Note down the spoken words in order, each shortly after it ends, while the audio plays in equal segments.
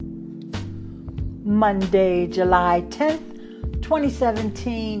Monday, July 10th,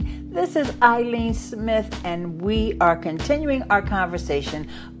 2017. This is Eileen Smith, and we are continuing our conversation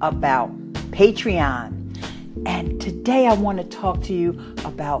about Patreon. And today I want to talk to you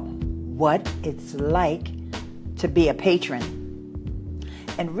about what it's like to be a patron.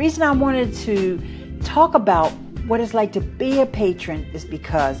 And the reason I wanted to talk about what it's like to be a patron is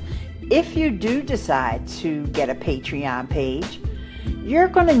because if you do decide to get a Patreon page, you're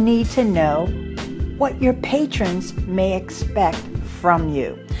going to need to know what your patrons may expect from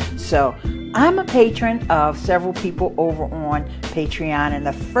you. So I'm a patron of several people over on Patreon, and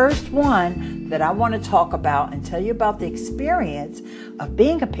the first one that I want to talk about and tell you about the experience of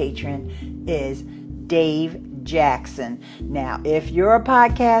being a patron is Dave Jackson. Now, if you're a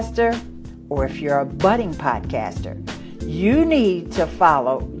podcaster or if you're a budding podcaster, you need to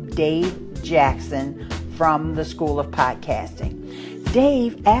follow Dave Jackson from the School of Podcasting.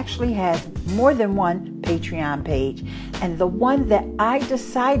 Dave actually has more than one Patreon page, and the one that I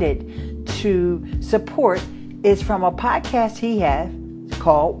decided to support is from a podcast he has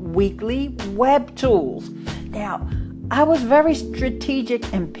called Weekly Web Tools. Now, I was very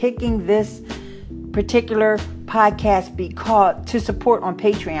strategic in picking this particular podcast to support on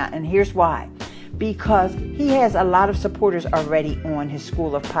Patreon, and here's why. Because he has a lot of supporters already on his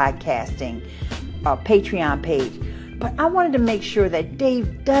School of Podcasting Patreon page. But I wanted to make sure that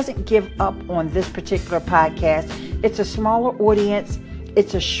Dave doesn't give up on this particular podcast. It's a smaller audience.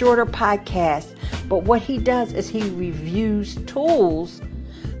 It's a shorter podcast. But what he does is he reviews tools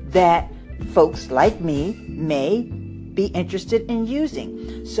that folks like me may be interested in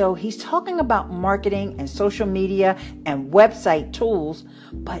using. So he's talking about marketing and social media and website tools,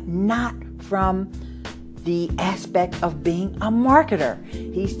 but not from the aspect of being a marketer.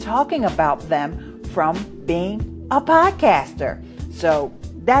 He's talking about them from being a podcaster. So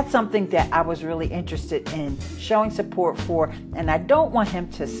that's something that I was really interested in showing support for, and I don't want him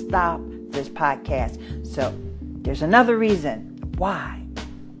to stop this podcast. So there's another reason why.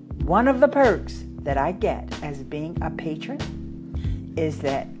 One of the perks that I get as being a patron is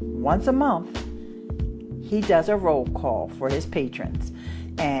that once a month he does a roll call for his patrons.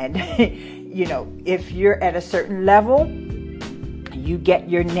 And if you're at a certain level, you get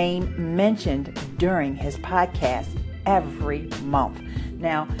your name mentioned during his podcast every month.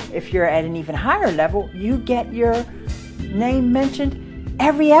 Now, if you're at an even higher level, you get your name mentioned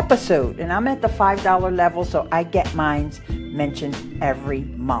every episode. And I'm at the $5 level, so I get mine mentioned every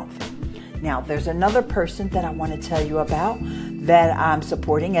month. Now, there's another person that I want to tell you about that I'm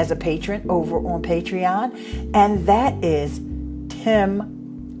supporting as a patron over on Patreon, and that is Tim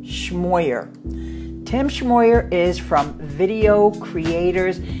Schmoyer. Tim Schmoyer is from Video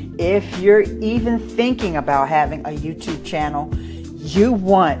Creators. If you're even thinking about having a YouTube channel, you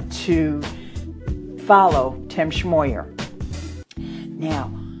want to follow Tim Schmoyer. Now,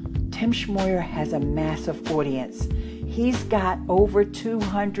 Tim Schmoyer has a massive audience. He's got over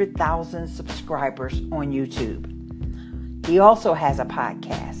 200,000 subscribers on YouTube. He also has a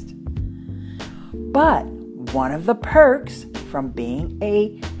podcast. But one of the perks from being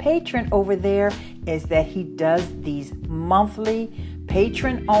a patron over there is that he does these monthly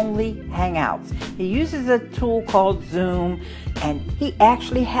patron-only hangouts. He uses a tool called Zoom, and he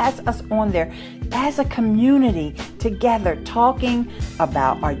actually has us on there as a community together talking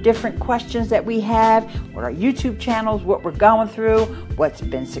about our different questions that we have, what our YouTube channels, what we're going through, what's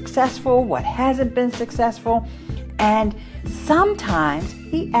been successful, what hasn't been successful, and sometimes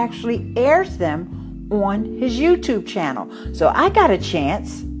he actually airs them on his YouTube channel. So I got a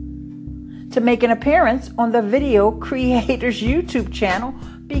chance to make an appearance on the Video Creators YouTube channel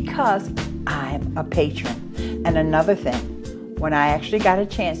because I'm a patron. And another thing, when I actually got a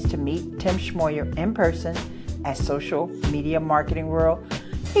chance to meet Tim Schmoyer in person at Social Media Marketing World,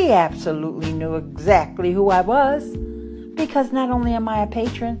 he absolutely knew exactly who I was, because not only am I a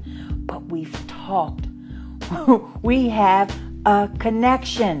patron, but we've talked. We have a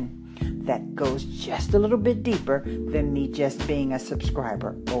connection that goes just a little bit deeper than me just being a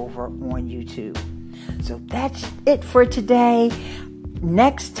subscriber over on YouTube. So that's it for today.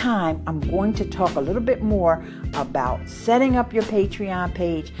 Next time, I'm going to talk a little bit more about setting up your Patreon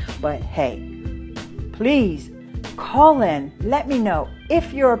page. But hey, please call in. Let me know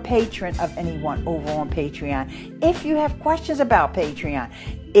if you're a patron of anyone over on Patreon. If you have questions about Patreon.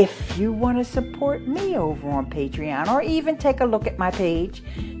 If you want to support me over on Patreon, or even take a look at my page,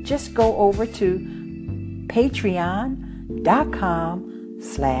 just go over to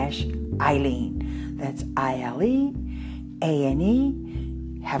patreon.com/Eileen. That's ILEANE.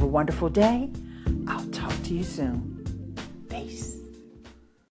 Have a wonderful day. I'll talk to you soon.